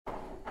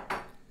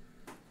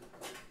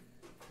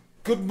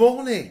Good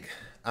morning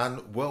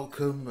and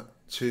welcome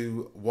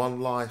to One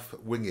Life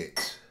Wing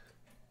It.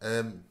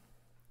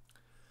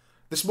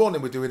 This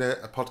morning we're doing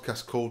a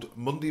podcast called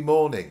Monday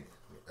Morning.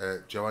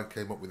 Joanne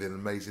came up with an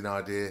amazing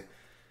idea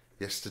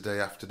yesterday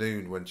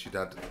afternoon when she'd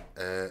had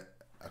a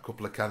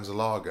couple of cans of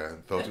lager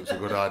and thought it was a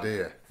good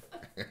idea.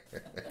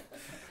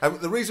 And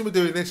the reason we're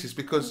doing this is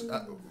because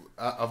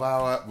of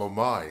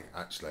my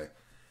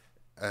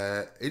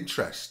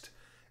interest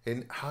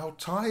in how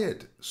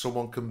tired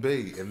someone can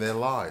be in their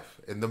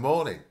life in the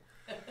morning.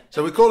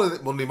 So we call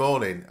it Monday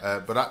Morning,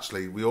 but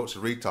actually we ought to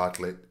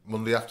retitle it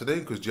Monday Afternoon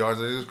because Joanne's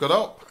just got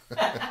up.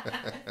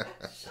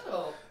 Shut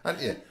up.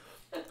 Haven't you?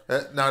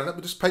 Now let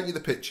me just paint you the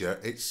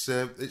picture. It's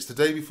the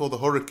day before the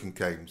hurricane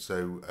came,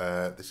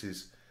 so this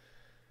is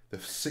the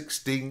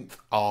 16th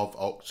of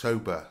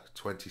October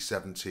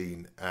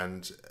 2017,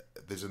 and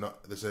there's a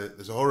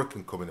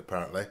hurricane coming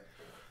apparently.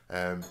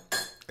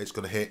 It's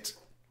going to hit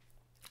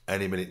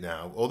any minute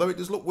now. Although it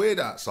does look weird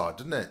outside,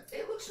 doesn't it?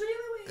 It looks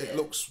really weird. It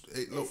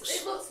looks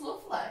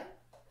lovely.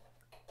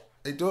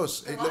 It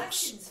does. It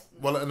looks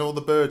well, and all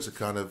the birds are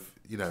kind of,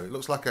 it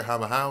looks like a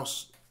hammer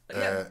house.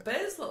 Yeah,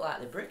 birds look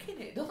like they're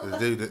bricking it, don't they?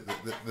 They do.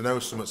 They know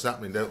something's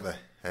happening, don't they?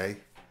 Hey,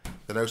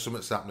 they know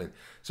something's happening.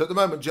 So at the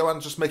moment,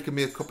 Joanne's just making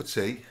me a cup of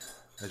tea,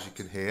 as you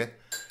can hear,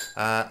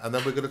 and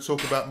then we're going to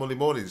talk about Monday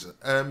mornings.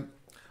 I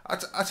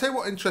tell you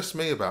what interests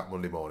me about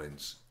Monday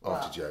mornings,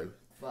 Auntie Jo,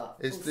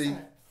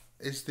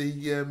 if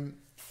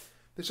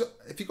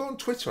you go on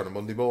Twitter on a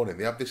Monday morning,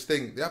 they have this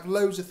thing. They have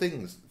loads of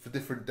things for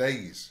different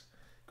days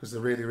because they're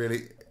really,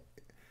 really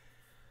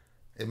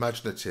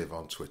imaginative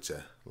on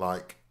Twitter.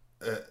 Like,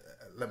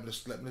 let me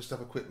just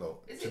have a quick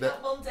look. Is it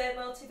that Monday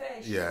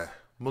motivation? Yeah,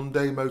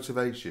 Monday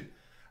motivation,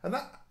 and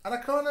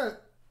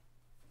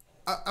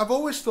I've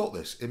always thought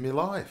this in my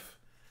life.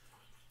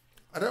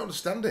 I don't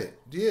understand it.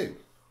 Do you?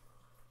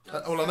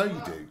 Well, I know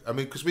you do. I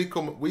mean, because we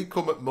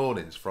come at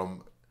mornings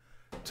from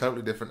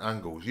totally different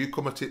angles. You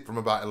come at it from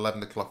about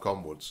 11 o'clock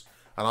onwards,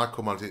 and I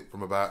come at it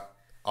from about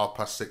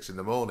 6:30 in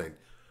the morning.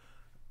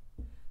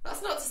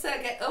 That's not to say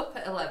I get up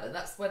at 11.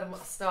 That's when I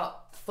start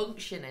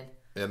functioning.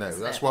 Yeah, no,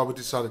 that's why we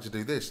decided to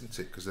do this, isn't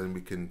it? Because then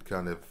we can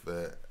kind of.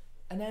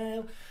 I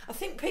know. I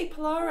think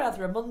people are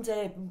either a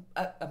morning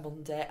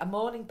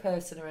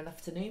person or an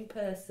afternoon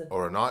person.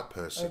 Or a night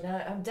person.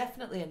 I'm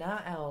definitely a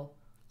night owl.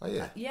 Oh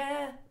yeah.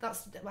 Yeah,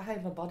 that's how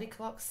my body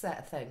clock's set,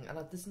 I think, and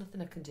there's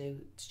nothing I can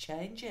do to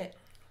change it.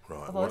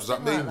 Right. What does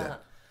that mean then?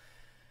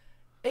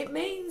 It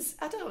means,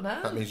 I don't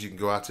know. That means you can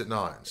go out at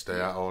night and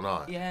stay out all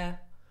night. Yeah.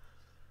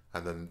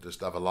 And then just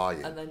have a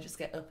lie-in. And then just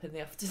get up in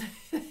the afternoon.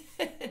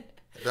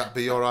 Would that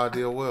be your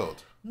ideal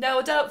world? No,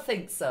 I don't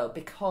think so,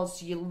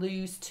 because you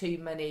lose too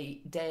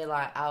many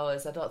daylight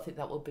hours. I don't think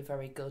that would be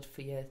very good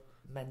for you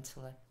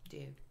mentally, do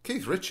you?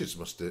 Keith Richards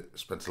must have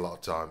spent a lot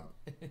of time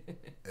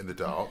in the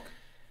dark.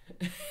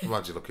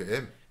 Imagine, look at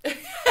him.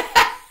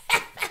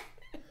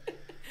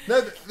 No,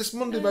 this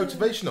Monday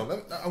motivational.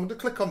 I'm going to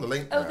click on the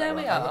link. Oh, there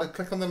we are. I'm going to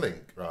click on the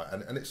link, right?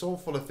 And it's all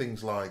full of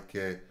things like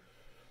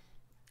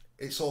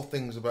it's all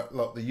things about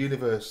like the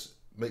universe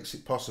makes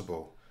it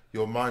possible.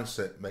 Your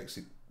mindset makes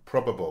it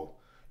probable.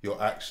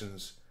 Your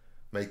actions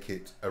make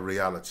it a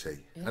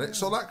reality, and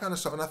it's all that kind of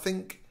stuff. And I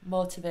think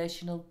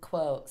motivational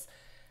quotes.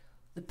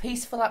 The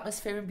peaceful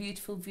atmosphere and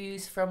beautiful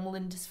views from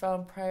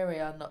Lindisfarne Prairie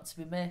are not to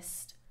be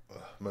missed.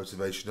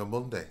 Motivational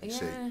Monday. You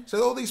see,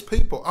 so all these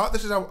people.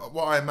 This is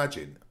what I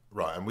imagine.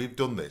 Right, and we've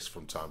done this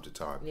from time to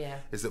time. Yeah.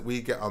 Is that we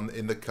get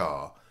in the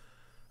car.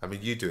 I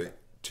mean, you do it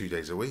 2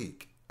 days a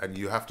week, and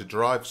you have to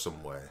drive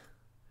somewhere.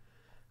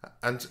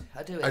 And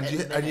I do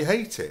it and you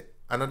hate it,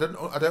 and I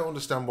don't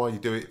understand why you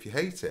do it if you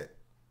hate it.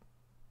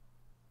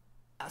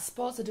 I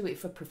suppose I do it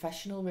for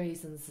professional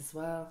reasons as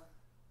well.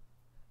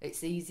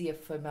 It's easier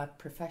for my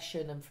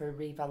profession and for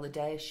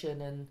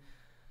revalidation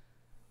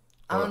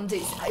and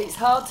it's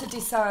hard to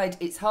decide.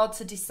 It's hard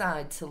to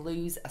decide to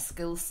lose a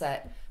skill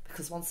set.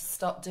 Because once I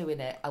stop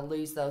doing it, I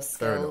lose those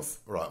skills. Fair enough.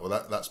 Right,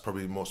 well, that's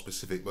probably more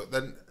specific. But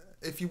then,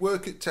 if you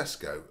work at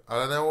Tesco,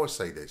 and I always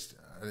say this,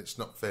 and it's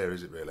not fair,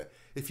 is it really?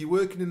 If you're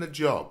working in a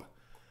job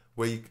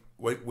where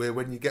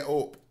when you get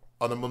up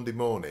on a Monday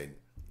morning,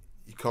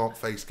 you can't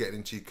face getting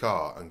into your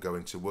car and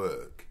going to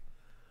work,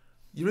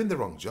 you're in the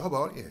wrong job,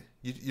 aren't you?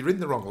 You're in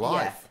the wrong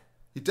life. Yeah.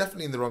 You're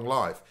definitely in the wrong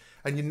life.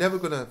 And you're never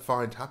going to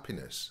find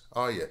happiness,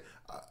 are you,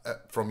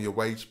 from your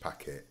wage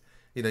packet?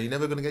 You're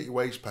never going to get your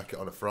wage packet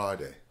on a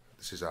Friday.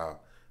 This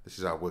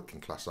is how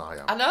working class I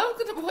am. I know, I'm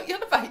going to put you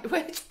on about your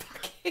wage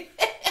packet.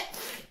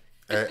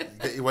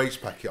 Get your wage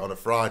packet on a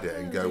Friday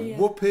and go,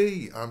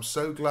 whoopee, I'm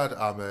so glad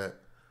I'm a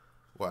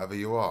whatever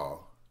you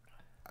are,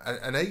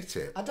 and ate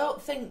it. I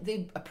don't think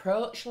they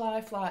approach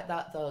life like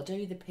that though,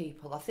 do the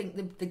people? I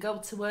think they go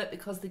to work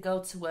because they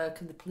go to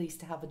work and they're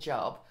pleased to have a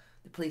job,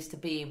 they're pleased to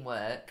be in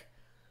work.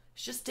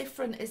 It's just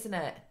different, isn't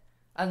it?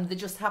 And they're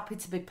just happy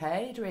to be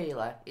paid,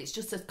 really. It's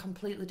just a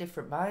completely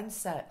different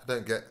mindset. I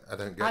don't get I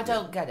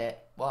don't get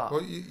it. What?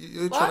 Well,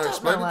 you're trying to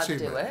explain it to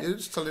me. You're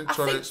just trying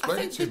to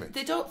explain it to me.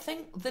 They don't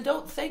think.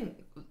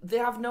 They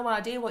have no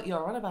idea what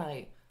you're on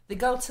about. They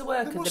go to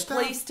work They and the must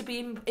police have. to be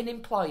in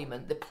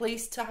employment, the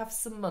police to have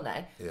some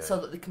money Yeah. so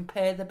that they can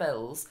pay the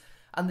bills,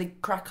 and they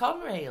crack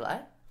on, really,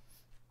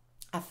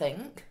 I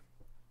think.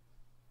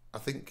 I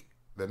think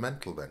they're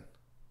mental then.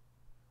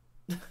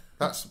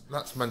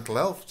 That's mental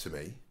health to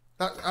me.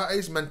 That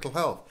is mental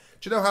health.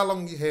 Do you know how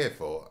long you're here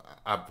for?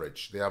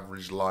 The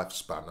average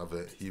lifespan of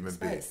a human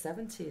being? It's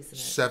 70, isn't it?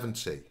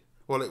 70.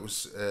 Well, it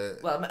was...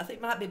 Well, I think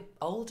it might be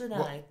older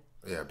now.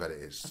 yeah, I bet it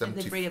is. I think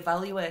they've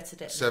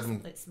reevaluated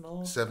it. It's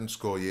more. 7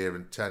 score year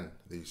and 10,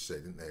 they used to say,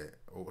 didn't they?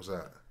 What was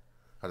that?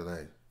 I don't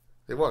know.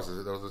 It was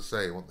a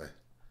saying, wasn't they?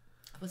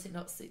 Was it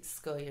not 6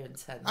 score year and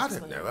 10? I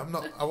don't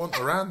know. I wasn't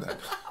around then.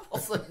 I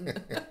wasn't.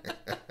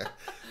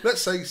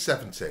 Let's say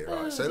 70,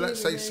 right? So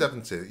let's say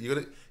 70.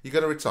 You're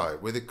gonna retire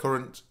with the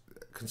current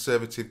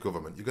Conservative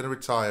government. You're gonna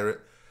retire at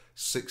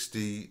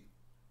 68.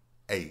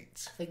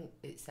 I think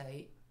it's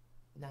 8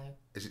 now.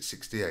 Is it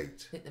 68?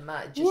 I think they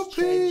might have just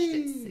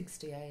changed it to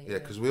 68. Yeah,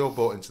 because we all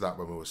bought into that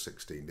when we were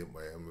 16, didn't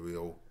we? And we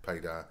all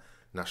paid our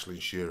national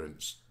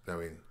insurance,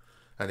 knowing.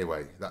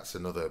 Anyway, that's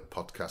another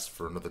podcast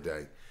for another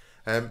day.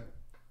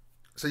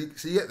 So you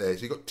get there.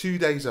 So you got 2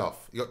 days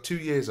off. You got 2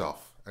 years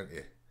off, haven't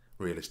you?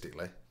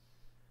 Realistically,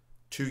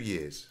 2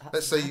 years.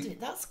 Let's say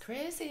that's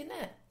crazy, isn't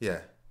it?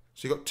 yeah.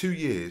 So you got 2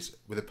 years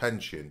with a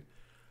pension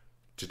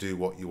to do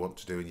what you want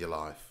to do in your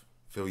life,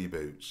 fill your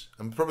boots,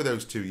 and probably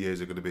those 2 years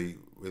are going to be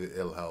with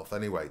ill health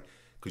anyway,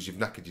 because you've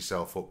knackered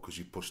yourself up because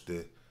you pushed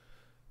the,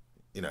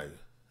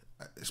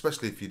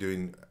 especially if you're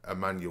doing a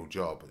manual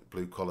job,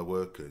 blue collar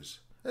workers.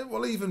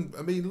 Well, even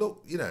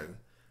look,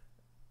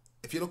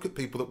 if you look at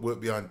people that work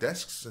behind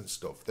desks and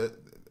stuff,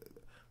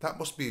 that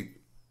must be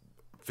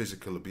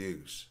physical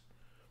abuse.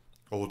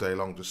 All day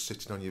long, just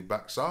sitting on your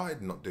backside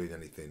and not doing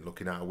anything,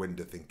 looking out a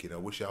window thinking, I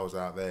wish I was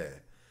out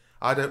there.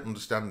 I don't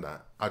understand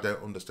that.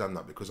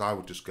 Because I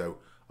would just go,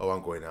 oh,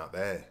 I'm going out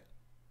there.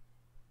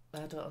 I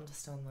don't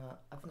understand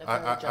that. I've never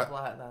had a job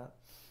like that.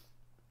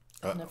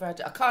 I've never had.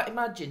 I can't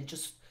imagine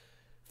just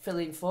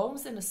filling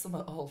forms in a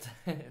summer all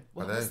day.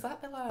 What must that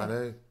be like? I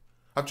know.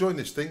 I've joined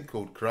this thing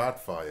called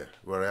Crowdfire,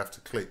 where I have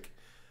to click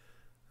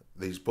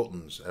these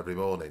buttons every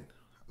morning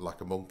like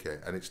a monkey,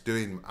 and it's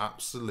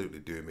absolutely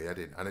doing me head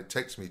in, and it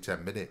takes me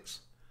 10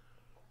 minutes.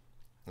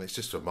 And it's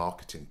just a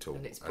marketing tool.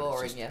 And it's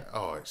boring, yeah.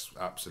 Oh, it's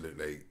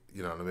absolutely,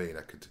 you know what I mean?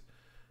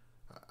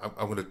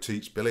 I'm going to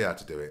teach Billy how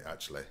to do it,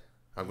 actually.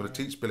 I'm going to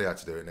teach Billy how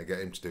to do it, and I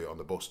get him to do it on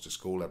the bus to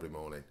school every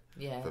morning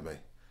for me.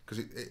 Because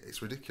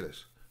it's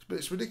ridiculous.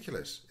 It's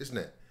ridiculous, isn't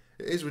it?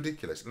 It is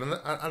ridiculous. And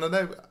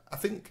I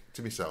think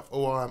to myself,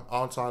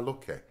 aren't I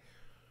lucky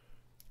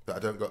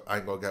that I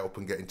ain't got to get up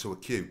and get into a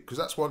queue? Because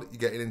that's what you're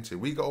getting into.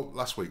 We got up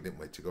last week, didn't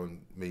we, to go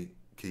and meet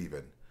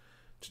Kevin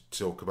to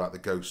talk about the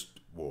ghost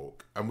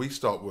walk. And we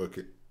start work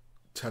at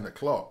 10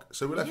 o'clock.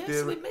 So we left here.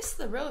 Yes, we missed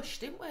the rush,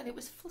 didn't we? And it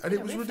was flipping and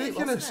it was horrific,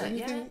 ridiculous. wasn't it? And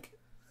you think,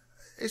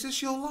 is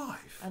this your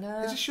life? I know.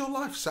 Is this your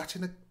life sat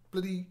in a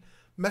bloody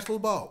metal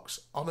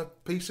box on a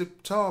piece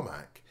of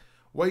tarmac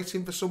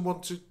waiting for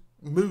someone to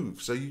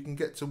move so you can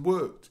get to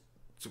work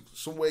to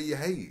somewhere you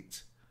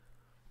hate?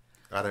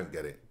 I don't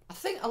get it. I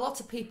think a lot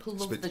of people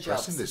love the depressing,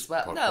 jobs this as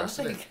well. podcast, No, I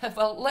isn't think,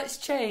 well, let's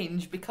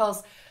change,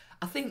 because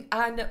I think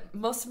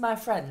most of my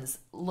friends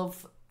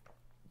love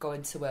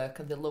going to work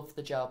and they love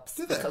the jobs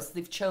because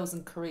they've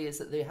chosen careers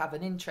that they have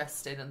an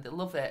interest in and they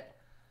love it.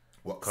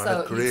 What kind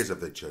of careers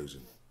have they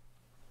chosen?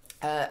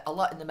 A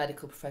lot in the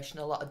medical profession,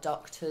 a lot of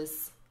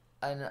doctors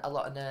and a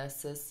lot of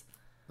nurses.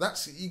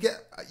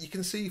 You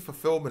can see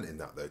fulfilment in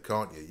that though,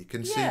 can't you? You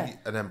can see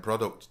an end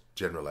product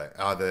generally.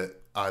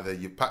 Either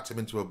you packed them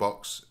into a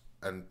box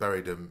and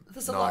buried them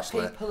There's a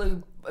nicely. lot of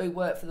people who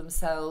work for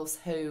themselves,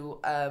 who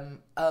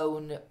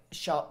own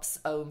shops,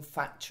 own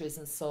factories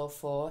and so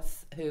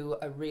forth, who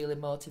are really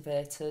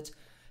motivated,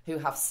 who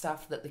have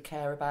staff that they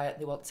care about,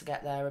 they want to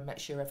get there and make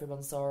sure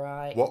everyone's all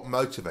right. What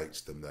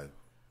motivates them though?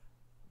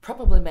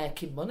 Probably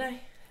making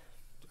money.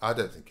 I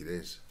don't think it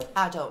is.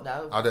 I don't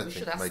know. I don't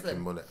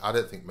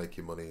think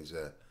making money is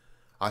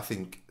I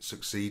think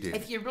succeeding.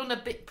 If you run a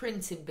big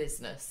printing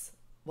business,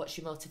 what's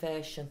your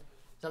motivation?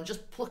 So I'm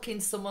just plucking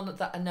someone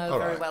that I know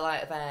very well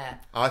out of air.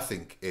 I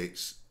think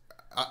it's.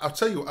 I'll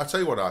tell you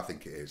what I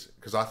think it is,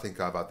 because I think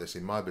I've had this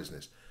in my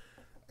business.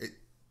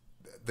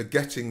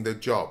 Getting the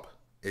job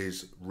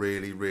is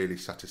really, really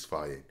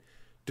satisfying.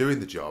 Doing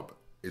the job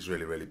is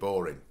really, really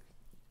boring.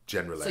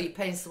 Generally. So you're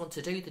paying someone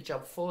to do the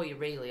job for you,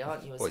 really,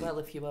 aren't you? If you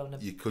own a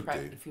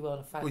if you own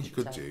a factory. Well, you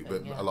could do,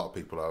 but a lot of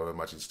people, I would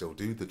imagine, still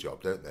do the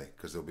job, don't they?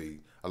 Because there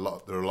are a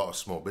lot of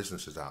small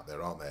businesses out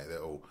there, aren't there?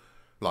 That'll,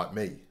 like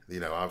me,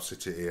 I'll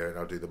sit here and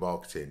I'll do the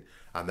marketing,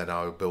 and then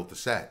I'll build the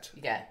set.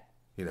 Yeah.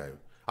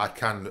 I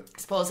can. I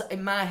suppose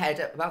in my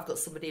head, I've got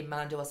somebody in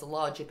mind who has a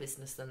larger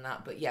business than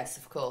that. But yes,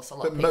 of course, a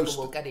lot of people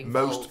will get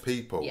involved. Most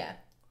people. Yeah.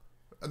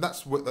 And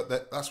that's what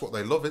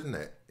they love, isn't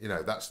it?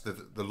 That's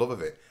the love of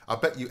it. I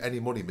bet you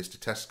any money Mr.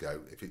 Tesco,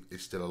 if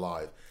he's still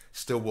alive,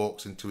 still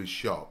walks into his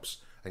shops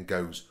and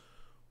goes,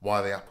 why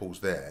are the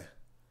apples there?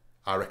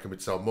 I reckon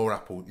we'd sell more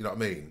apples, you know what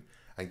I mean?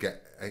 And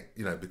get,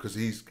 because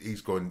he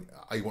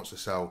wants to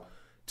sell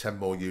 10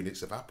 more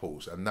units of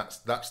apples, and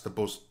that's the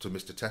buzz to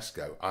Mr.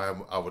 Tesco.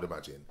 I would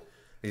imagine,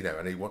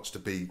 and he wants to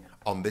be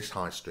on this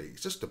high street.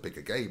 It's just a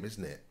bigger game,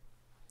 isn't it?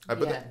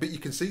 But you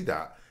can see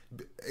that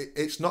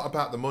it's not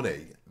about the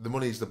money. The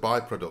money is the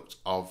byproduct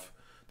of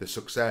the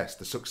success.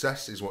 The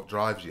success is what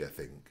drives you.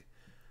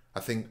 I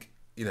think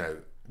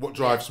what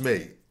drives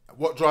me.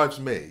 What drives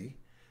me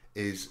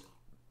is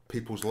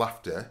people's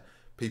laughter.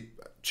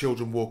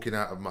 Children walking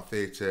out of my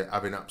theatre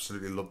having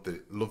absolutely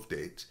loved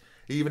it.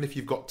 Even if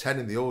you've got 10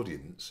 in the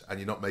audience and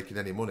you're not making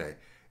any money,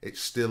 it's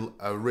still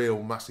a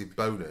real massive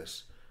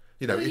bonus.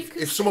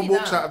 If someone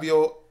walks out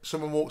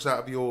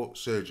of your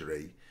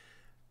surgery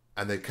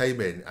and they came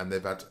in and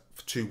they've had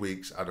for 2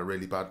 weeks had a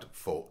really bad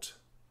foot,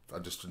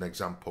 just an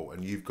example,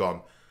 and you've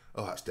gone,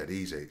 oh, that's dead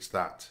easy. It's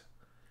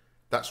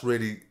that's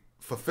really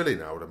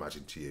fulfilling, I would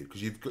imagine, to you,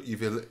 because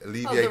you've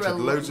alleviated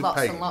loads of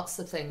pain. Lots and lots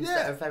of things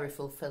that are very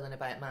fulfilling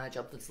about my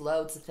job. There's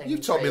loads of things.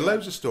 You've told me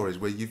loads of stories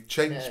where you've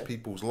changed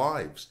people's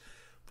lives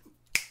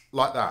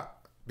like that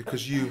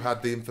because you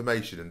had the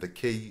information and the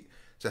key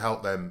to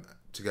help them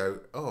to go,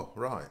 oh,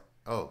 right,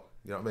 oh,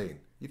 you know what I mean?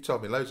 You've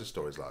told me loads of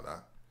stories like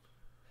that.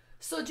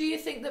 So do you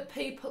think that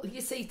people,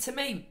 you see, to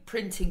me,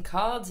 printing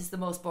cards is the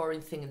most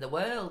boring thing in the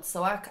world.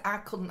 So I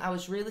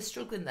was really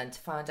struggling then to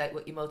find out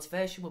what your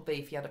motivation would be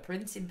if you had a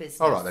printing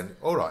business. All right then,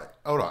 all right.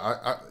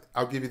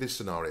 I'll give you this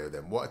scenario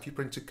then. What if you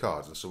printed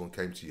cards and someone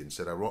came to you and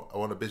said, I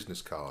want a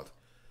business card.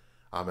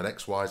 I'm an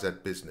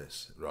XYZ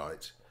business,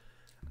 right?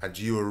 And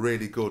you were a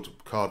really good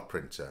card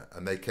printer,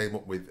 and they came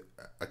up with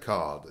a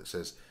card that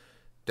says,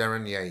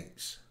 Darren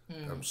Yates.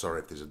 I'm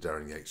sorry if there's a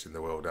Darren Yates in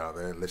the world out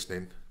there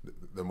listening.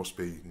 There must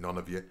be none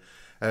of you.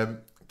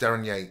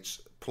 Darren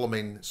Yates,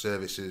 plumbing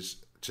services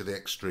to the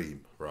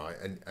extreme, right?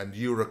 And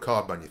you're a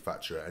card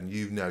manufacturer, and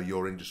you know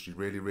your industry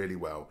really, really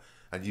well,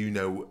 and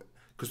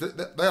because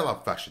they'll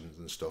have fashions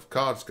and stuff.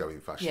 Cards go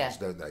in fashions,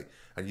 don't they?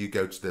 And you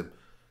go to them,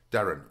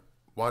 Darren,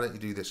 why don't you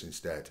do this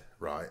instead,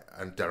 right?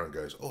 And Darren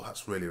goes, oh,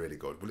 that's really, really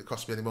good. Will it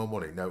cost me any more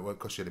money? No, it won't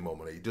cost you any more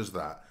money. He does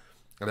that.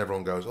 And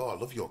everyone goes, oh, I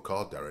love your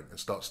card, Darren, and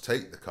starts to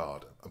take the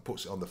card and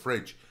puts it on the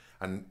fridge,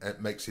 and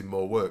it makes him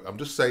more work. I'm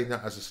just saying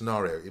that as a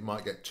scenario. It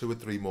might get 2 or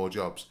 3 more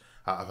jobs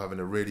out of having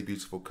a really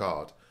beautiful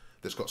card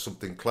that's got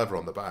something clever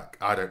on the back.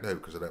 I don't know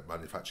because I don't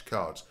manufacture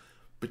cards.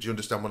 But do you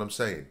understand what I'm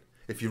saying?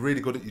 If you're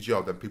really good at your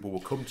job, then people will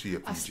come to you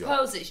for your job. I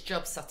suppose it's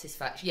job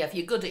satisfaction. Yeah, if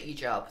you're good at your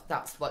job,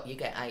 that's what you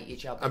get out of your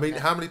job. I mean,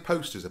 how many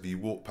posters have you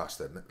walked past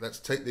then? Let's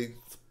take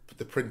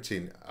the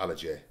printing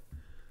allergy.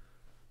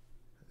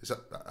 Is that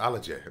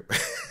allergy?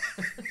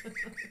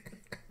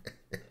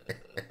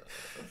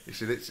 You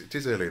see, it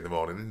is early in the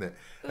morning, isn't it?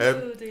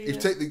 If you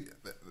take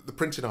the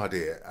printing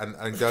idea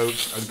and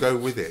go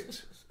with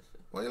it.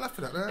 What are you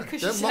laughing at now?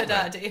 Because you said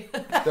idea.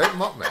 Don't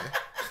mock me.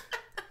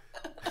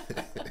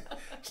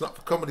 It's not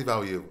for comedy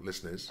value,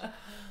 listeners.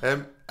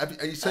 And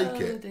you take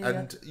it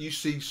and you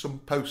see some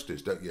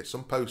posters, don't you?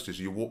 Some posters,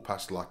 you walk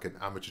past like an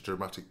amateur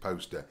dramatic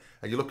poster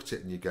and you look at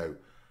it and you go,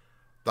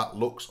 that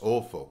looks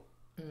awful.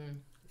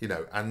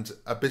 And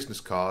a business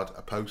card,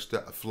 a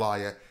poster, a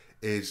flyer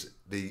is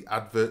the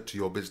advert to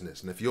your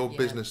business. And if your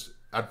business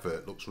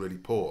advert looks really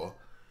poor,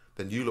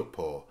 then you look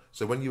poor.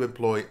 So when you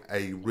employ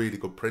a really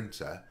good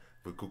printer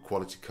with good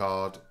quality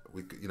card,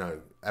 with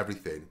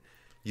everything,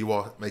 you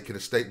are making a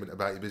statement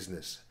about your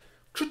business.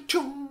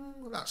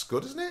 Cha-chung! That's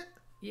good, isn't it?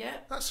 Yeah.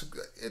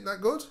 Isn't that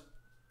good?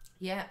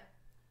 Yeah.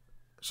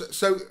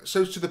 So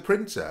to the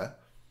printer,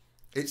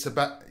 it's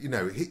about,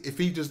 if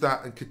he does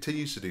that and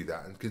continues to do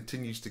that and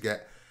continues to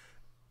get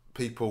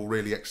people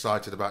really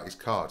excited about his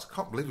cards. I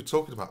can't believe we're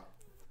talking about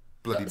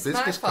bloody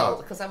business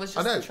cards. Because I was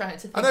just trying to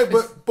think. I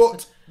know,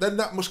 but then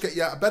that must get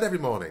you out of bed every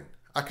morning.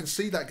 I can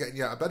see that getting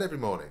you out of bed every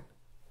morning.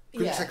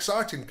 Because it's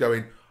exciting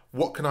going,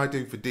 what can I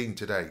do for Dean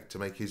today to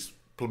make his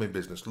plumbing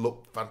business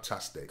look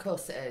fantastic? Of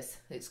course it is.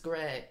 It's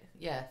great.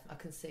 Yeah, I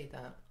can see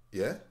that.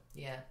 Yeah?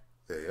 Yeah.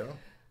 There you are.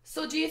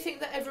 So do you think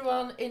that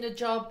everyone in a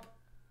job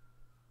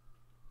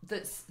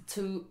that's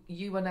to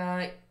you and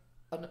I,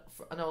 on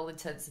all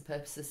intents and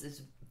purposes,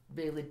 is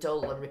really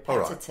dull and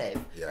repetitive?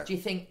 Right. Yeah. Do you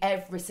think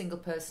every single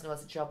person who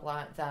has a job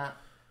like that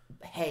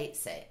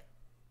hates it?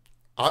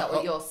 Is that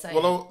what you're saying?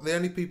 Well, the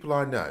only people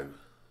I know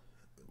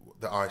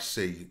that I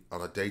see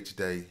on a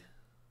day-to-day...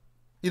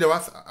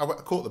 I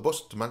caught the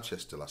bus to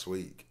Manchester last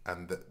week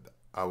and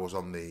I was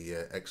on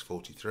the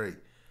X43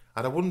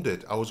 and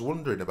I was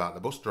wondering about the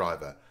bus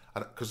driver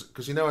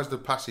because as they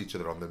pass each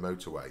other on the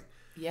motorway,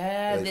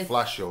 they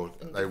flash or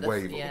they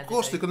wave. Of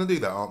course they're going to do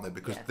that, aren't they?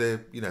 Because they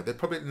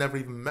probably never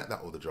even met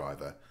that other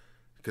driver.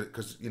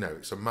 Because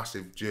it's a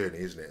massive journey,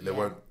 isn't it? And they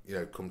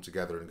won't come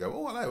together and go,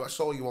 oh hello, I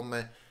saw you on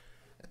the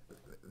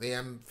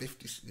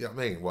M50. You know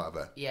what I mean?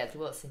 Whatever. Yeah, they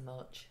won't see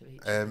much of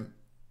each.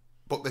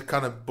 But they're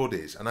kind of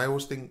buddies, and I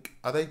always think,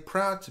 are they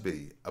proud to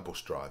be a bus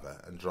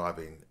driver and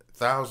driving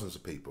thousands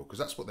of people? Because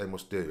that's what they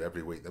must do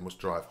every week. They must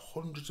drive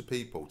hundreds of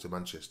people to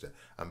Manchester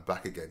and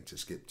back again to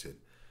Skipton.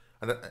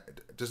 And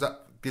does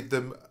that give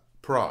them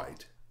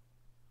pride?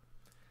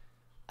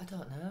 I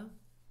don't know.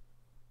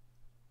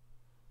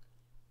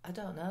 I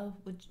don't know.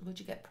 Would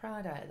you get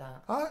pride out of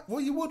that?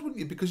 Well, you would, wouldn't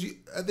you? Because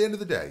at the end of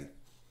the day,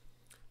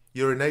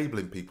 you're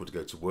enabling people to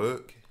go to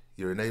work.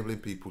 You're enabling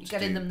people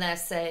Getting them there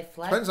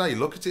safely. Depends how you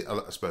look at it,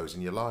 I suppose,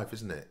 in your life,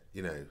 isn't it?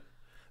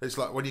 It's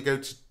like when you go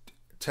to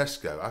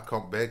Tesco. I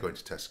can't bear going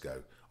to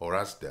Tesco or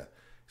Asda.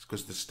 It's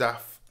because the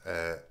staff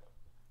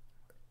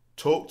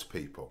talk to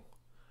people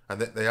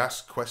and they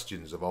ask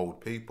questions of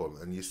old people.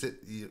 And you sit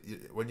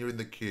when you're in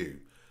the queue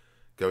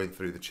going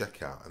through the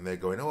checkout, and they're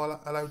going, "Oh,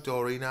 hello,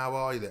 Doreen. How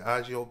are you?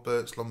 How's your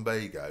Bert's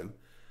lumbago?"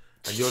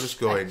 And you're just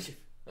going,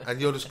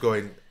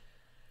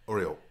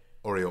 "Hurry up,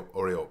 hurry up,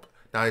 hurry up."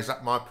 Now, is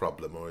that my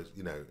problem, or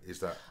is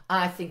that?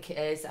 I think it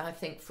is. I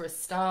think for a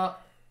start,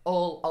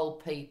 all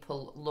old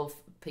people love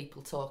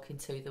people talking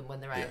to them when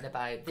they're out and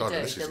about. They love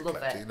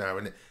it. Now,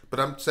 isn't it? But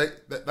I'm saying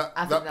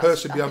that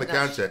person behind the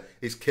counter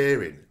is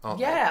caring, aren't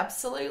they? Yeah,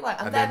 absolutely.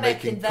 And they're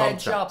making their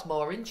job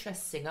more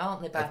interesting,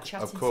 aren't they, by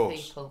chatting to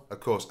people? Of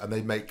course, and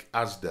they make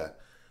Asda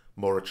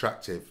more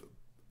attractive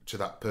to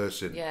that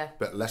person,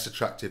 but less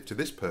attractive to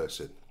this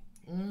person.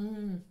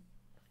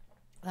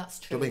 That's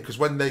true. I mean, because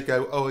when they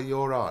go, "Oh, are you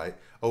all right?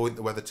 Oh, isn't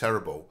the weather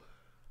terrible?"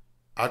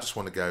 I just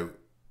want to go,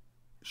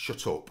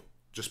 "Shut up.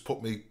 Just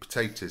put me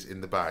potatoes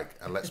in the bag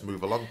and let's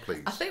move along,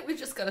 please." I think we've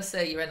just got to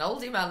say you're an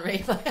oldie man,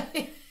 really.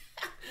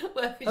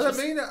 Where you I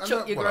mean it.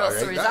 chuck your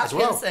groceries at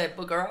you and say,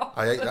 "Bugger off."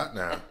 I hate that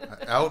now.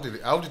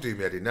 Aldi do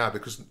me head in now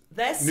because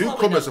They're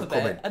newcomers have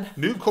come in.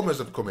 Newcomers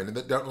have come in and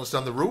they don't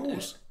understand the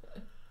rules.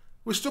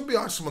 We stood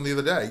behind someone the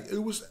other day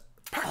who was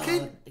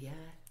packing.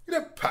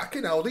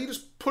 Packing Aldi. You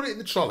just put it in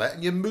the trolley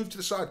and you move to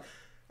the side.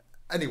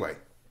 Anyway.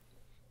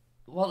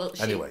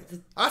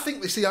 I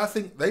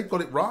think they've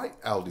got it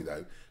right, Aldi,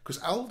 though, because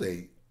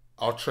Aldi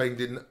are trained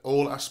in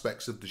all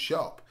aspects of the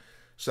shop,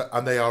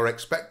 and they are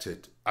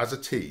expected as a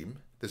team.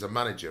 There's a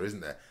manager, isn't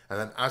there? And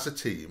then as a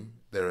team,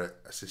 there are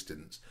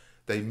assistants.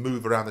 They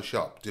move around the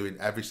shop doing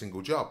every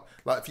single job.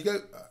 Like if you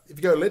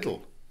go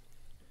Lidl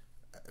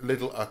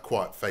are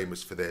quite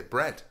famous for their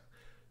bread.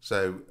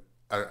 So,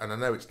 and I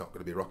know it's not going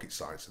to be rocket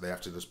science, so they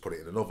have to just put it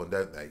in an oven,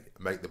 don't they?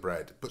 Make the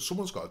bread, but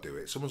someone's got to do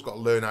it. Someone's got to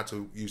learn how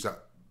to use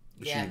that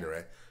machinery.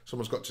 Yeah.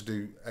 Someone's got to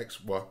do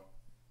X, Y,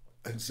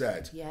 and Z.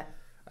 Yeah.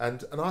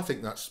 And I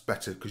think that's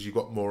better because you've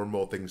got more and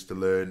more things to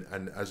learn,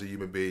 and as a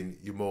human being,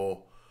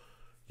 you're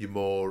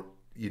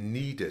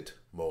needed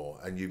more,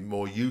 and you're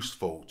more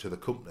useful to the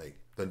company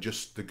than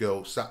just the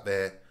girl sat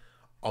there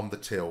on the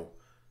till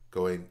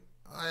going,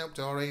 "I hope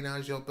Doreen,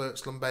 how's your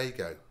Bert's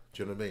lumbago?"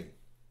 Do you know what I mean?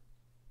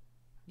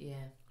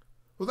 Yeah.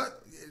 Well,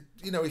 that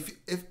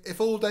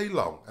if all day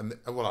long, and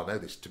I know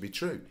this to be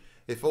true,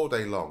 if all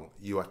day long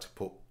you had to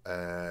put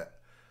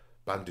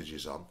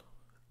bandages on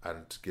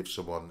and give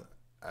someone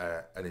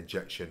an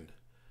injection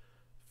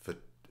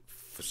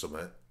for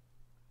something,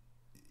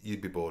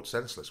 you'd be bored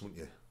senseless, wouldn't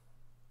you?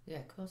 Yeah,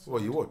 of course.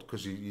 Well, you would,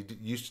 because you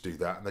used to do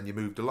that, and then you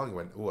moved along. You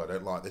went, "Oh, I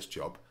don't like this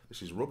job.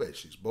 This is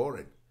rubbish. It's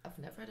boring." I've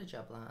never had a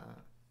job like that.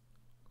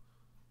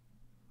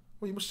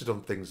 Well, you must have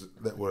done things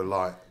that were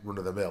like run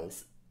of the mill.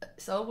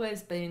 It's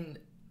always been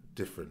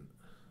different.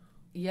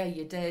 Yeah,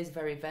 your day is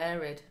very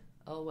varied.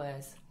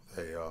 Always.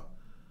 There you are.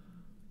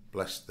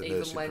 Bless the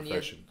nursing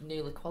profession. Even when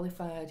you're newly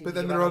qualified, but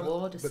then there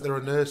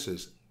are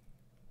nurses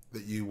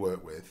that you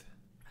work with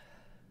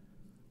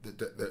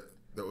that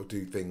will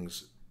do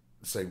things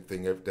the same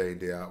thing every day in,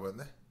 day out, won't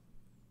they?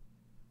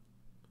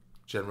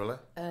 Generally.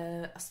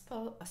 I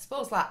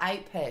suppose like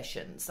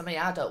outpatients. I mean,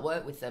 I don't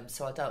work with them,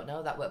 so I don't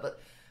know that work. But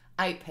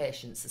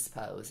outpatients, I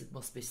suppose, it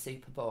must be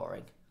super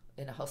boring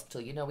in a hospital.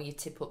 You know, when you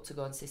tip up to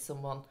go and see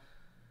someone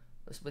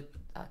with,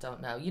 I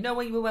don't know. You know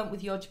when you went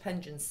with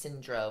George-Pendrens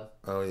syndrome?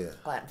 Oh, yeah.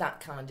 Like that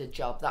kind of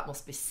job, that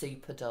must be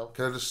super dull.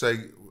 Can I just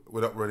say,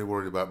 we're not really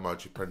worried about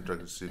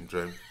George-Pendrens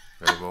syndrome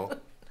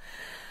anymore.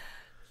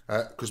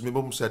 Because my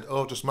mum said,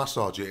 "Oh, just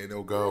massage it and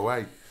it'll go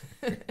away."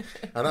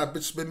 And I've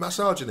just been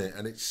massaging it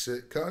and it's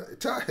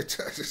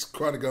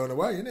kind of going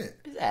away, isn't it?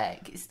 Is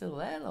it? It's still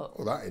there, look.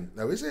 Oh, that ain't,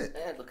 no, is it?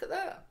 Yeah, look at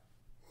that.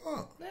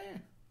 What? Yeah.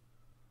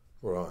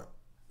 All right.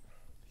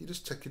 You're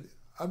just taking...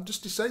 I'm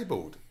just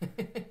disabled.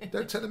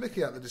 Don't take the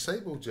mickey out of the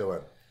disabled,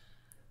 Joanne.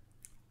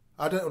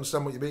 I don't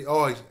understand what you mean.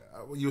 Oh,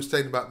 you were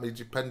saying about me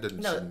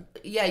dependence. No,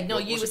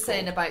 you were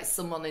saying about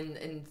someone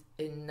in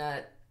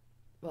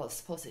well, I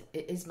suppose it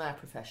is my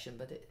profession,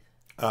 but it...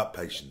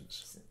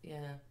 Outpatients.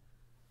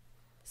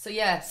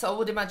 Yeah. So I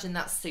would imagine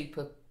that's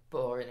super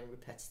boring and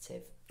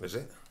repetitive. Is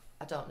it?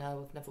 I don't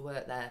know, I've never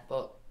worked there,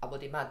 but I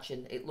would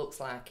imagine it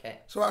looks like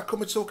it. So how come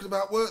we're talking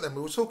about work then?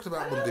 We were talking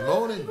about Monday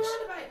mornings. We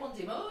were about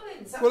Monday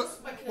mornings. I was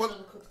making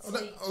another cup of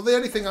tea. Well, the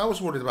only thing I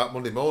was worried about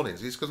Monday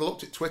mornings is because I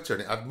looked at Twitter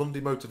and it had Monday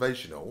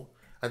Motivational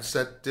and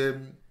said,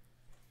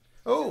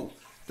 "Oh,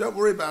 don't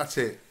worry about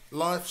it.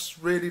 Life's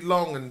really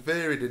long and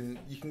varied and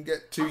you can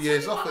get 2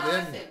 years off at the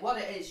end." I think what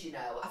it is,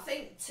 I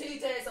think 2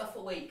 days off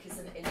a week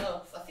isn't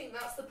enough. I think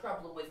that's the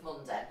problem with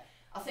Monday.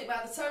 I think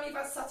by the time you've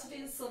had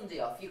Saturday and Sunday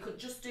off, you could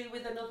just do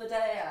with another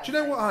day out. Do you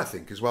know what I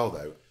think as well,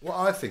 though? What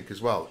I think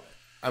as well,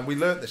 and we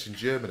learnt this in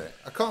Germany.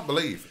 I can't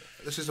believe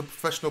this is a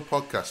professional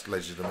podcast,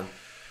 ladies and gentlemen.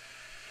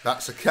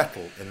 That's a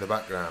kettle in the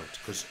background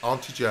because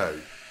Auntie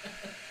Jo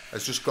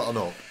has just gotten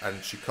up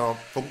and she can't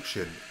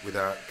function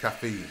without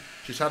caffeine.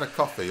 She's had a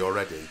coffee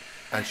already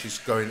and she's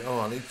going, oh,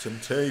 I need some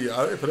tea.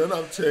 If I don't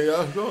have tea,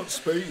 I can't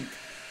speak.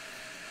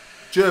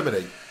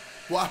 Germany,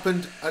 what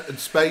happened in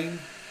Spain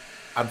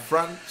and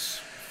France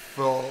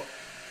for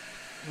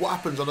what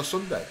happens on a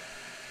Sunday?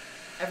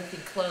 Everything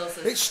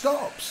closes. It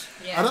stops.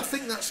 Yeah. And I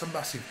think that's a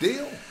massive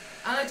deal.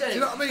 I do. Do you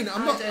know what I mean?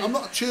 I'm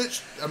not a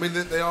church. I mean,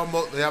 they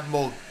have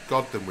more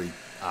God than we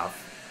have.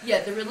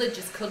 Yeah, the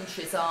religious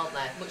countries, aren't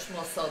they? Much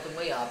more so than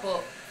we are.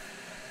 But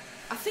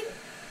I think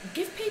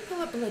give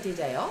people a bloody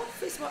day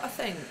off is what I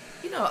think.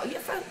 You know,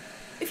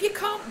 if you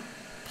can't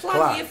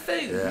plan your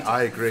food, yeah,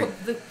 I agree. For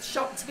the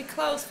shop to be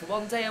closed for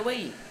one day a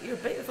week, you're a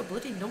bit of a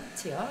bloody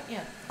numpty, aren't you?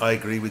 I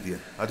agree with you.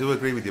 I do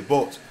agree with you.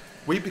 But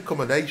we've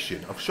become a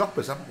nation of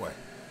shoppers, haven't we?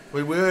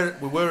 We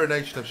were a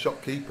nation of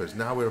shopkeepers.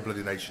 Now we're a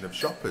bloody nation of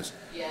shoppers.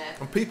 Yeah.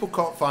 And people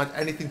can't find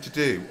anything to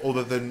do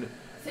other than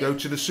go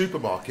to the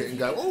supermarket and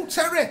go, oh,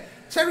 Terry,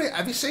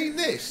 have you seen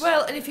this?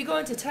 Well, and if you're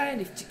going to town,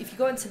 if you're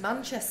going to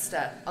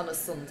Manchester on a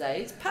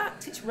Sunday, it's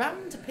packed, it's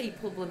rammed to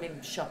people blooming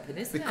shopping,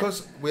 isn't it?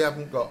 Because we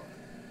haven't got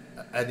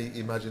any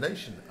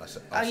imagination, I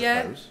suppose.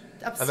 Yeah,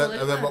 absolutely.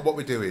 And then what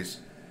we do is,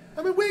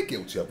 I mean, we're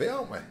guilty of it,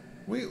 aren't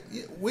we?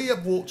 We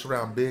have walked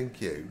around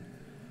B&Q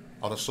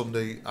on a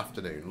Sunday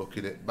afternoon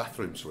looking at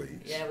bathroom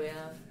suites. Yeah, we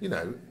have. You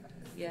know,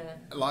 yeah,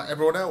 like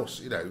everyone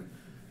else, you know.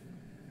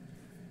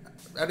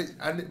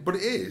 But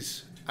it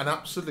is an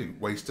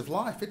absolute waste of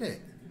life, isn't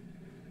it?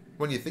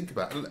 When you think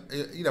about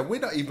it, you know,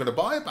 we're not even going to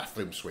buy a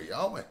bathroom suite,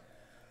 are we?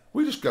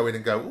 We just go in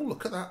and go, oh,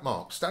 look at that,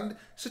 Mark,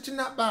 sit in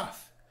that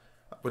bath.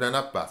 We don't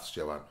have baths,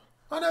 Joanne.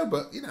 I know,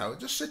 but, you know,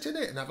 just sit in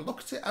it and have a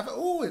look at it.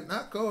 Oh, isn't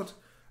that good?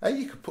 Hey,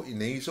 you could put your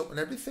knees up and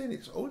everything.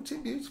 It's all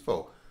too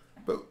beautiful.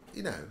 But,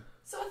 you know.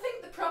 So I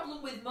think the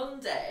problem with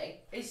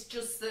Monday is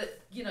just that,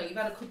 you know, you've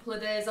had a couple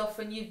of days off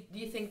and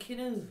you're thinking,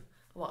 oh,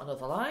 I want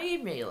another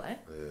line, really.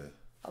 Yeah.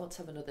 I want to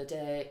have another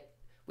day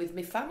with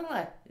my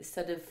family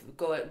instead of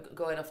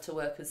going off to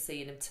work and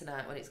seeing him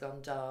tonight when it's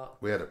gone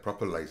dark. We had a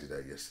proper lazy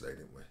day yesterday,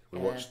 didn't we? We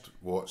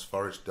watched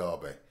Forest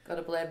Derby. Got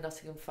to blame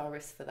Nottingham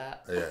Forest for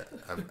that. Yeah,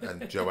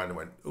 and Joanne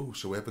went, oh,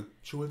 shall we have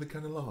a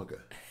can of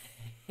lager?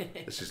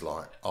 This is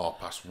like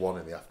 1:30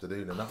 in the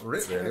afternoon, and that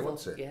was it, really,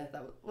 wasn't it?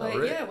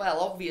 Yeah,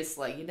 well,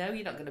 obviously, you know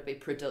you're not going to be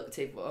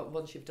productive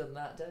once you've done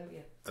that, don't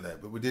you? I know,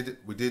 but we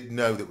did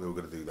know that we were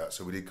going to do that,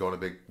 so we did go on a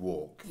big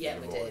walk. Yeah,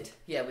 we did.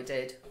 Yeah, we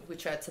did. We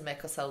tried to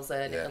make ourselves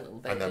earn it a little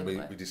bit, and then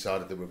we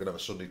decided that we were going to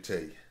have a Sunday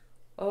tea.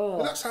 Oh,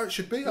 but that's how it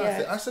should be.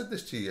 Yeah. I said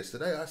this to you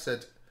yesterday. I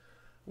said,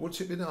 wouldn't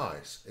it be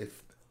nice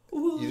if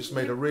you just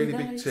made a really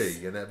big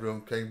tea and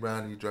everyone came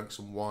round and you drank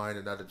some wine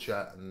and had a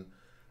chat and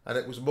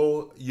it was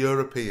more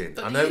European.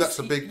 But I know that's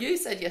a big... You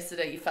said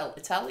yesterday you felt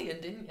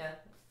Italian, didn't you?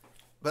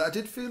 But I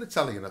did feel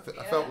Italian. I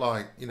felt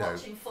like, you know...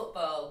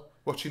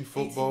 Watching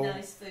football.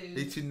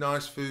 Eating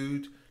nice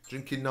food.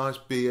 Drinking nice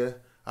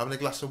beer. Having a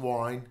glass of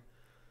wine.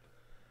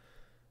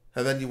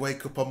 And then you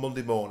wake up on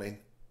Monday morning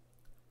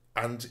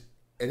and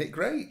isn't it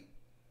great?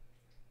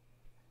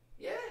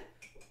 Yeah.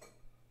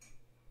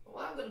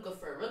 Well, I'm going to go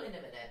for a run in a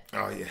minute.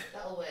 Oh, yeah.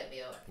 That'll wake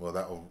me up. Well,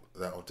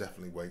 that'll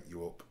definitely wake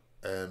you up.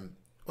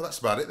 Well, that's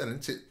about it then,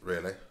 isn't it,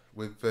 really?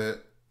 We've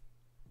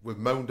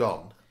moaned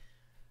on.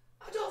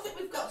 I don't think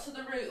we've got to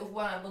the root of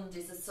why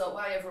Mondays are so...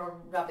 Why everyone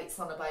rabbits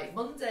on about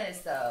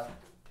Mondays, though.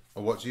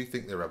 Well, what do you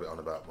think they rabbit on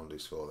about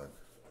Mondays for, then?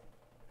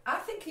 I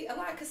think,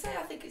 like I say,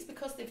 I think it's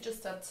because they've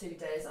just had 2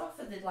 days off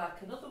and they'd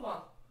like another one.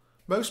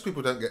 Most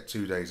people don't get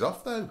 2 days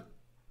off, though.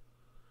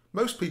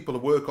 Most people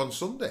work on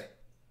Sunday.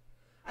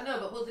 I know,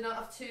 but will they not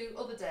have 2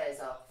 other days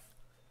off?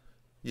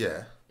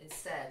 Yeah.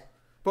 Instead.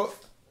 But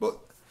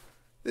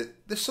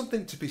there's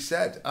something to be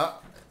said. At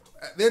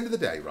the end of the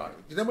day, right,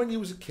 you know when you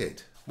was a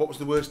kid, what was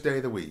the worst day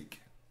of the week?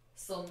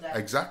 Sunday.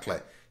 Exactly.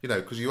 You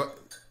know, because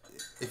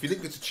if you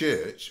didn't go to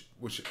church,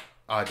 which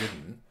I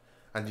didn't,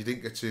 and you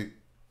didn't go to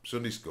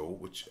Sunday school,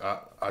 which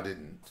I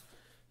didn't,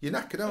 you're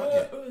knackered, aren't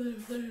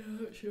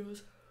you?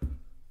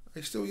 Are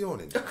you still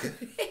yawning?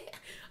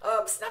 Oh,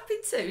 I'm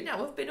snapping too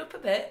now. I've been up a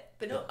bit.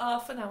 Been up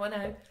half an hour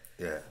now.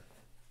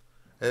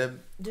 Yeah.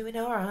 Doing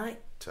all right.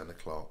 10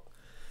 o'clock.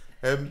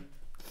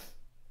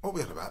 What were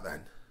we on about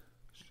then?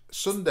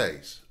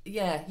 Sundays.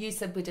 Yeah, you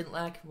said we didn't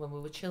like them when we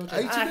were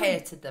children. I Hated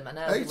hated them. I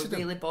know they were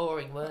really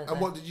boring, weren't they?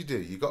 And what did you do?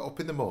 You got up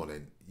in the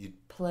morning. You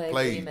played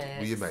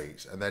with your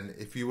mates, and then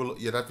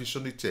you'd have your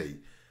Sunday tea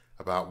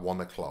about 1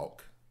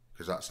 o'clock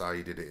because that's how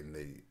you did it in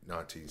the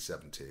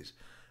 1970s.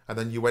 And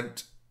then you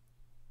went.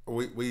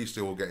 We used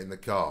to all get in the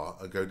car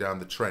and go down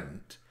the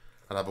Trent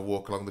and have a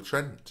walk along the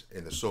Trent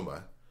in the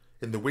summer.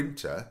 In the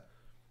winter,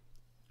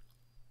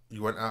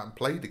 you went out and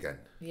played again.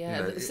 Yeah,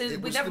 you know,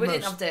 we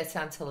didn't have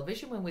daytime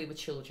television when we were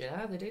children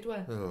either, did we?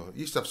 Oh,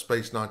 you used to have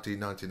Space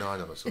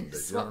 1999 on a Sunday. Do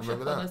you not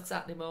remember that? On a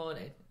Saturday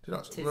morning. Do you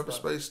not remember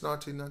Space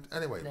 1999?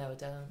 Anyway. No, I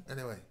don't.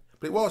 Anyway.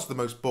 But it was the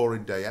most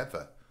boring day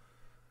ever.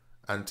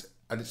 And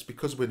it's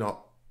because we're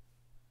not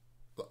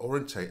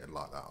orientated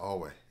like that, are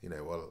we? You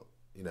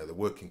know, the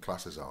working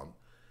classes aren't.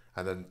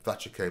 And then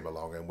Thatcher came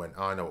along and went,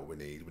 I know what we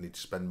need. We need to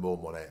spend more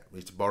money. We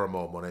need to borrow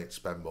more money,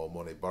 spend more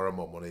money, borrow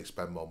more money,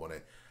 spend more money.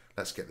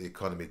 let's get the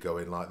economy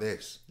going like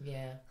this.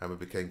 Yeah. And we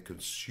became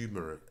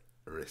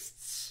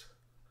consumerists.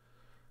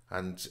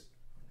 And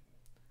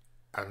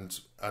I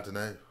don't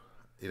know,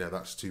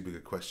 that's too big a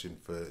question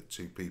for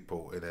two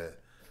people in a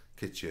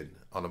kitchen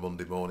on a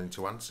Monday morning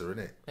to answer,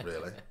 isn't it?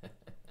 Really?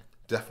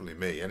 Definitely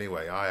me.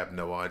 Anyway, I have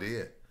no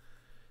idea.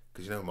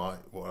 Because you know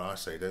what I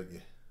say, don't you?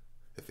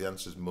 If the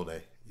answer's money,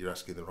 you're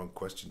asking the wrong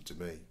question to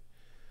me.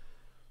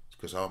 It's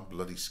because I'm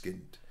bloody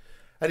skinned.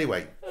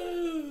 Anyway.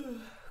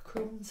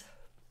 Crumbs.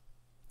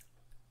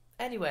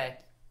 Anyway.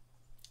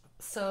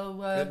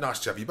 So... nice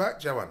to have you back,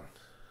 Joanne.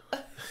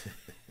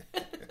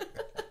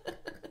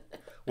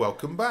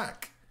 Welcome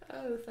back.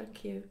 Oh,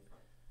 thank you.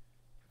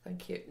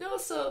 Thank you. No,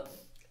 so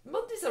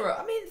Mondays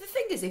are... I mean, the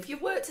thing is, if you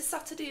worked a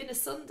Saturday and a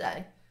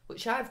Sunday,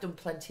 which I've done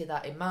plenty of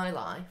that in my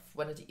life,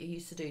 when I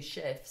used to do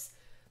shifts,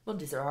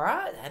 Mondays are all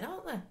right then,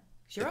 aren't they?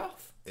 Because you're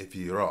off. If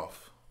you're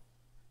off.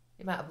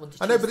 You might have Monday,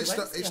 I know, Tuesday, but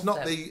Wednesday it's off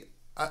not then. the...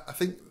 I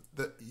think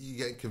that you're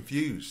getting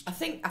confused. I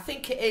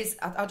think it is.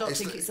 I don't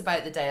think it's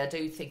about the day. I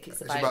do think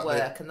it's about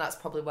work, and that's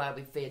probably why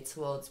we've veered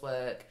towards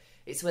work.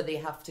 It's whether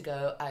you have to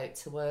go out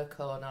to work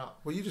or not.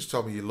 Well, you just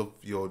told me you love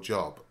your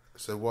job,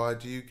 so why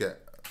do you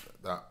get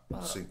that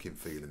sinking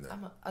feeling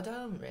then? I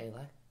don't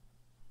really.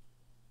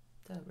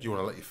 You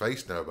want to let your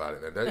face know about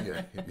it then, don't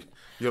you?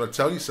 You want to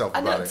tell yourself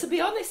about it. To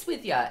be honest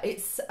with you,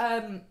 it's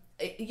when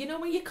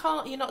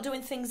you're not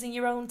doing things in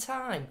your own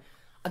time.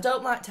 I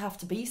don't like to have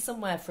to be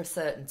somewhere for a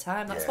certain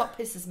time. That's what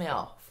pisses me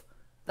off.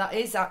 That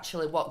is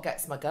actually what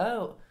gets my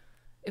goat.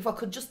 If I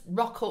could just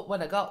rock up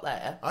when I got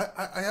there.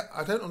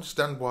 I don't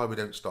understand why we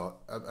don't start.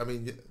 I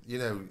mean,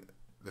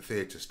 the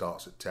theatre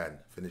starts at 10,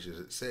 finishes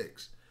at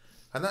 6.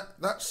 And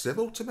that's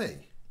civil to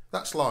me.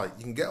 That's like,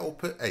 you can get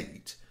up at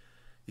 8,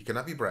 you can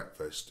have your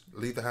breakfast,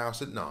 leave the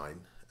house at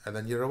 9, and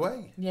then you're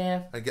away.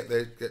 Yeah. And get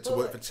to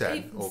work for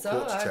 10 or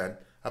quarter to 10,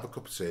 have a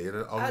cup of tea, and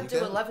on you go. I'd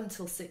do 11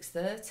 till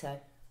 6:30.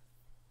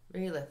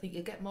 Really, I think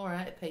you'll get more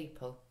out of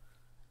people.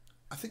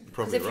 I think you're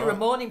probably right. Because if you're a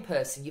morning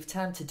person, you've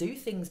time to do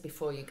things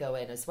before you go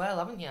in as well,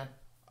 haven't you?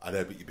 I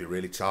know, but you'd be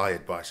really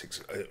tired by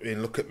 6. I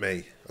mean, look at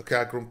me. Look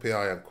how grumpy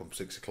I am come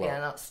 6 o'clock. Yeah,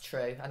 that's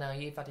true. I know,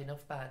 you've had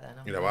enough by then,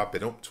 haven't you? I've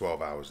been up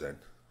 12 hours then.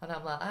 And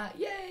I'm like,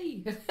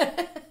 yay!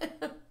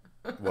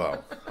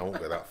 Well, I won't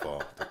go that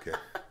far, okay?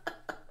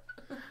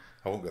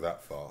 I won't go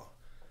that far.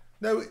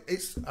 No,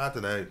 I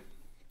don't know.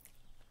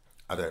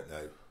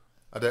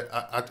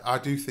 I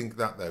do think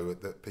that, though,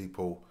 that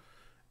people,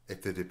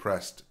 if they're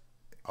depressed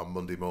on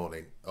Monday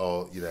morning,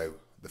 or,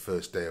 the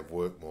first day of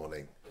work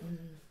morning,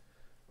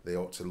 they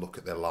ought to look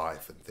at their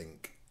life and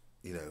think,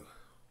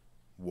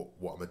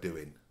 what am I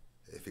doing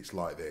if it's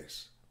like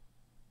this?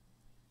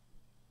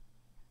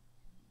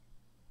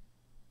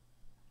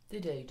 They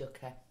do,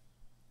 Ducky.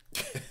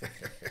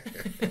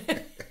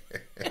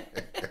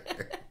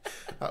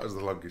 That was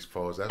the longest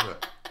pause ever.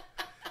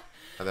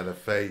 And then a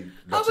Faye.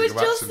 I was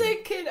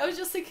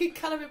just thinking,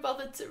 can I be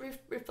bothered to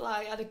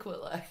reply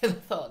adequately? And I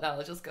thought, no,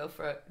 I'll just go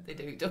for it. They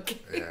do, Ducky.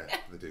 Yeah,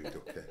 they do,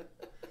 Ducky.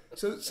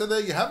 So there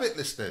you have it,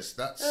 listeners.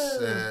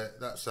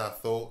 That's our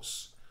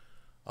thoughts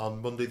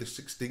on Monday the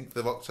 16th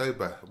of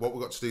October. What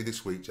we've got to do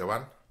this week,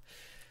 Joanne?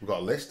 We've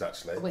got a list,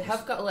 actually. We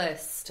have got a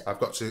list. I've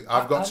got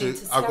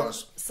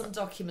some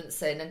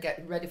documents in and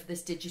get ready for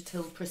this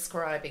digital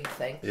prescribing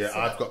thing. Yeah, so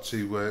I've got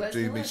to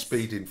do my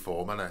speeding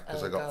form, haven't I?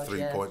 Because I got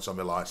 3 points on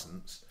my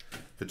licence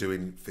for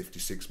doing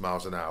 56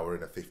 miles an hour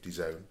in a 50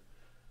 zone.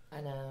 I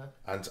know.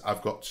 And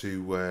I've got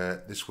to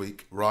this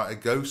week write a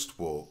ghost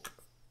walk,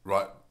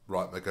 write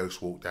my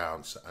ghost walk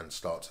down and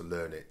start to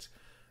learn it.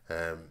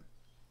 I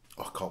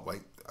can't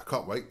wait. I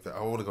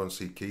want to go and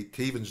see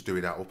Keevan's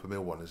doing that Upper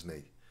Mill one, isn't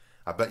he?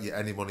 I bet you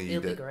any money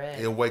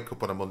he'll wake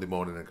up on a Monday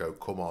morning and go,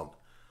 come on.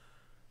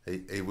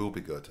 He will be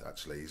good,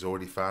 actually. He's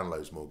already found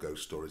loads more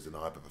ghost stories than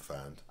I've ever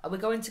found. Are we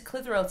going to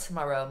Clitheroe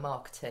tomorrow,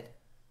 marketing?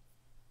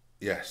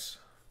 Yes,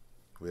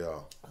 we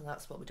are. And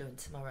that's what we're doing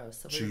tomorrow.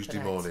 So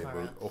Tuesday morning,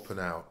 we're up and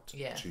out.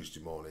 Yeah.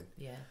 Tuesday morning.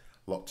 Yeah.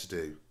 Lot to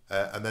do.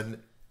 And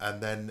then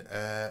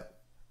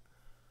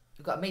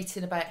we've got a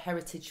meeting about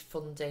heritage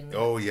funding.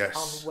 Oh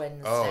yes. On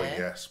Wednesday. Oh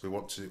yes. We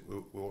want to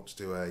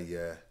do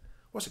a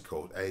what's it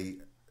called? A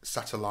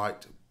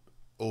satellite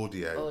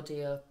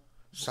audio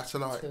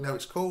satellite tour. No,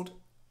 it's called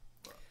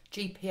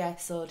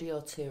GPS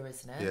audio tour,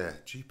 isn't it? Yeah,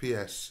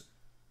 GPS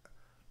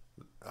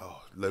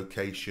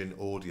location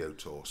audio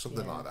tour,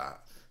 something like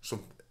that.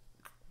 Some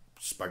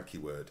spanky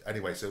word.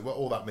 Anyway, so what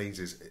all that means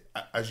is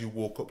as you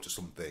walk up to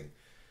something,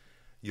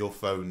 your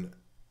phone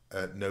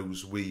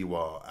knows where you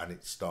are and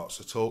it starts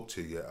to talk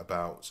to you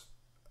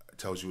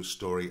tells you a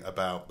story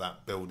about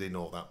that building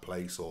or that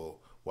place or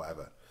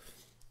whatever.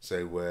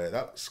 So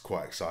that's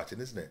quite exciting,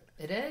 isn't it?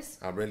 It is.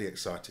 I'm really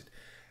excited.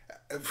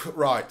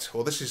 Right.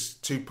 Well, this is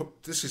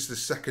the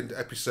second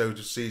episode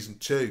of season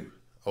 2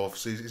 of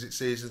season. Is it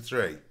season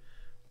 3?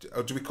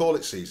 Or do we call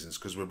it seasons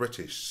because we're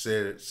British?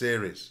 Series.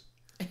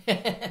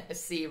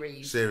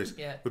 Series.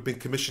 Yeah. We've been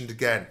commissioned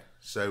again,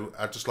 so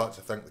I'd just like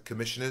to thank the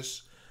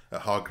commissioners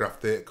at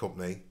Hardgraft Theatre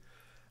Company,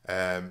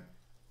 and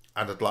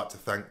I'd like to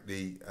thank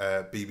the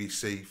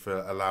BBC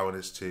for allowing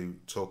us to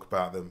talk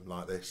about them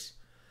like this.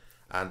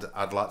 And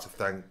I'd like to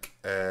thank,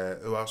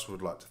 who else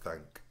would like to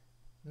thank?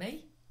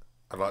 Me?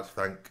 I'd like to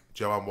thank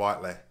Joanne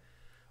Whiteley,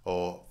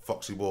 or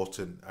Foxy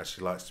Wharton, as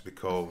she likes to be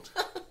called,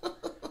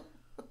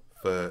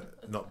 for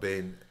not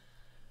being...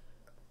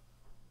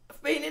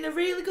 I've been in a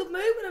really good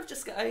mood when I've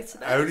just got out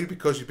today. Only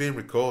because you're being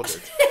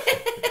recorded.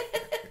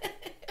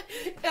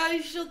 Yeah,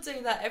 you should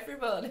do that every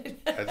morning.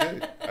 I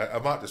do. I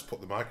might just put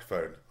the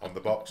microphone on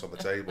the box on the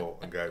table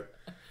and go,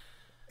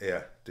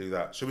 yeah, do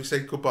that. Shall we say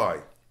goodbye?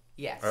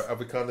 Yes. Have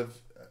we kind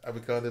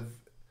of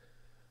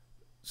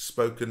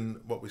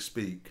spoken what we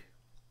speak?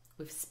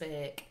 We've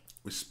spake.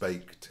 We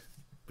spaked.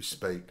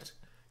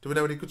 Do we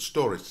know any good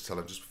stories to tell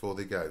them just before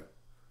they go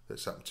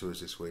that's happened to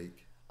us this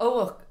week?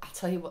 Oh, I'll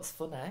tell you what's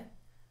funny.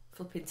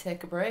 Flipping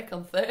take a break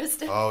on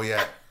Thursday. Oh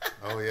yeah,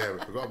 we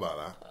forgot about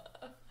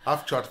that.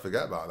 I've tried to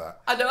forget about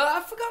that. I know,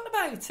 I've forgotten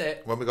about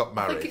it. When we got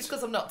married. I think it's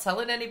because I'm not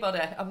telling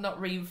anybody. I'm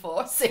not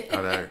reinforcing.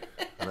 I know.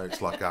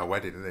 It's like our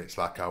wedding, isn't it? It's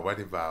like our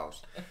wedding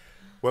vows.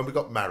 When we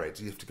got married,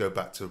 you have to go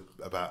back to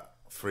about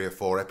 3 or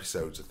 4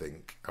 episodes, I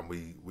think, and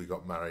we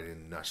got married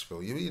in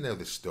Nashville. You know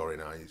this story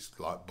now. It's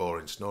like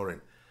boring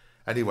snoring.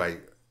 Anyway,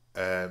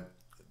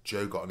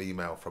 Joe got an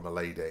email from a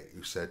lady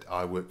who said,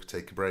 I work for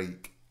Take a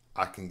Break.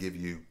 I can give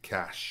you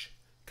cash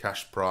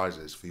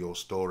prizes for your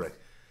story.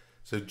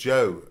 So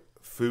Joe,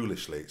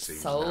 foolishly it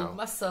seems Sold now,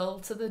 my soul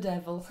to the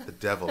devil. The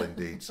devil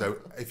indeed. So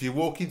if you're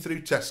walking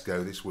through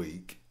Tesco this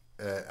week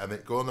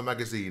and go on the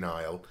magazine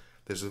aisle,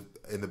 there's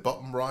in the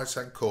bottom right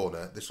hand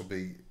corner, this will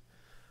be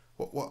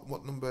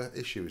what number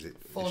issue is it?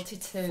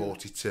 42.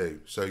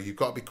 42. So you've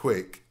got to be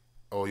quick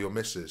or you'll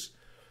miss us.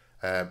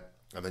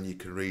 And then you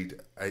can read.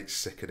 It's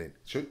sickening.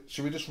 Should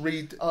we just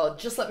read? Oh,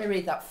 just let me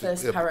read that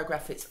first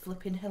paragraph. It's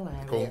flipping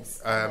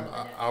hilarious. Cool.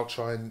 I'll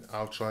try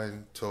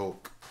and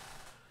talk.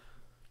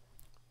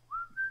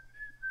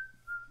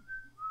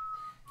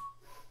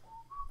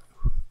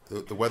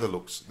 The weather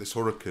looks. This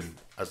hurricane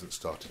hasn't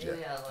started yet.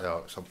 Yeah,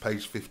 it's on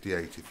page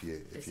 58 if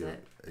you're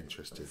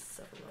interested.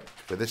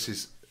 But this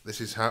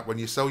is how when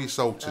you sell your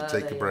soul to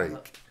Take a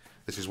Break.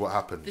 This is what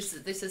happens.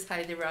 This is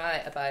how they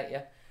write about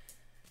you.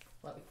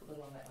 Let me put the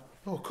light on.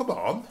 Oh, come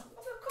on.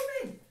 Come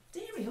in.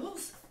 Deary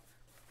us.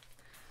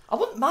 I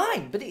wouldn't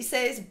mind, but it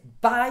says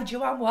by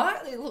Joanne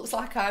Whiteley. It looks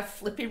like I've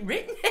flipping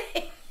written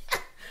it.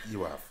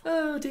 You have.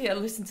 Oh dear,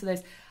 listen to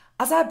this.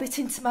 As I bit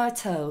into my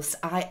toast,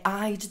 I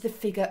eyed the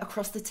figure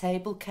across the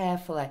table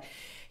carefully.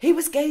 He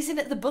was gazing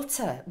at the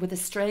butter with a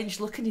strange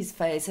look in his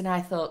face, and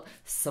I thought,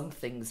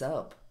 something's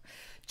up.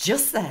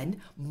 Just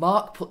then,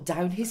 Mark put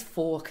down his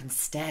fork and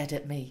stared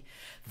at me.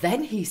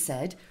 Then he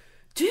said,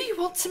 do you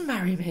want to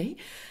marry me?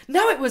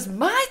 Now it was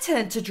my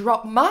turn to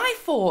drop my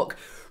fork.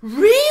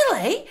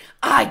 Really?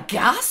 I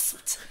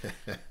gasped.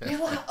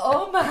 You're like,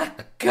 oh my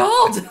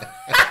God.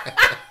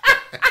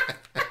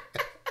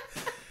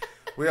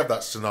 We have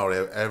that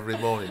scenario every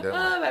morning, don't we?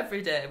 Oh,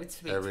 every day we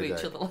speak to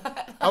each other like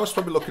that. I was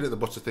probably looking at the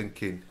butter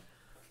thinking,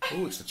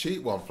 oh, it's a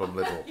cheap one from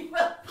Lidl.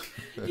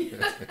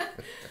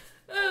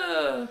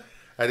 Oh.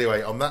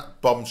 Anyway, on that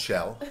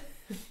bombshell...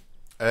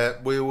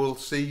 we will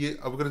see you.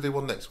 Are we going to do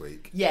one next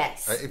week?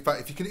 Yes. In fact,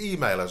 if you can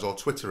email us or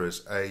Twitter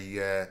us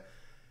a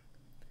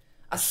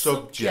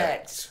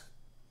subject.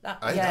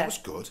 That was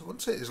good,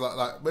 wasn't it? It's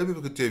like maybe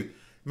we could do.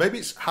 Maybe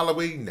it's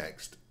Halloween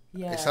next.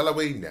 Yeah. It's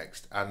Halloween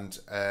next, and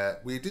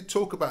we did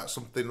talk about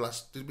something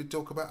last. Did we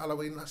talk about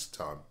Halloween last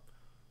time?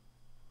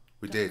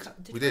 We did.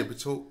 We did. We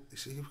talked.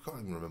 See, we can't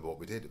even remember what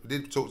we did. We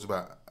talked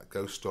about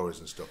ghost stories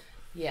and stuff.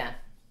 Yeah.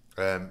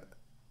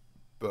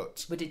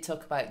 But we did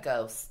talk about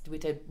ghosts. We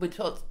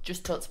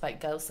just talked about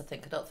ghosts. I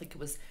think. I don't think it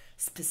was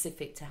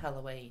specific to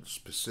Halloween.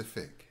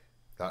 Specific.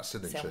 That's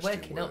an interesting I'm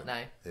waking word. up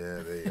now.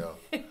 Yeah, there you are.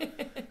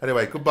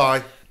 Anyway,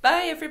 goodbye.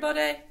 Bye,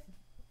 everybody.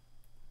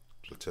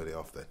 Shall I turn it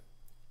off then?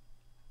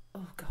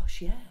 Oh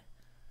gosh, yeah.